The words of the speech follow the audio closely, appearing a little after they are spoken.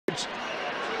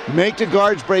make the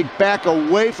guards break back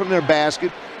away from their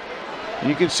basket.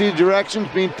 You can see the directions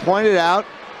being pointed out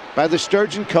by the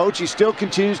Sturgeon coach. He still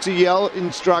continues to yell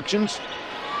instructions.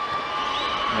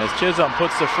 As Chisholm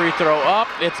puts the free throw up,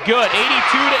 it's good,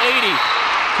 82-80.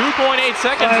 2.8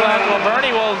 seconds left. Well,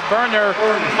 Bernie will burn their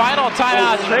final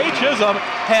timeout. Trey Chisholm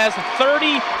has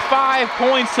 35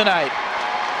 points tonight.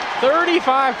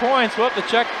 35 points. We'll have to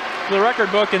check the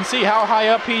record book and see how high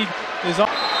up he is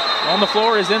on the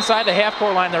floor. Is inside the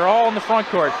half-court line. They're all in the front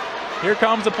court. Here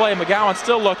comes the play. McGowan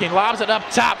still looking. Lobs it up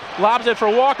top. Lobs it for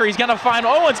Walker. He's going to find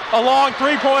Owens. A long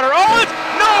three-pointer. Owens!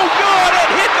 No good! It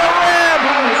hit the rim!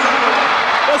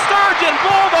 The Sturgeon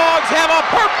Bulldogs have a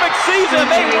perfect season.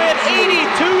 They win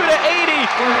 82-80.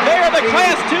 They are the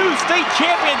Class II state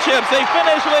championships. They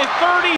finish with a 30.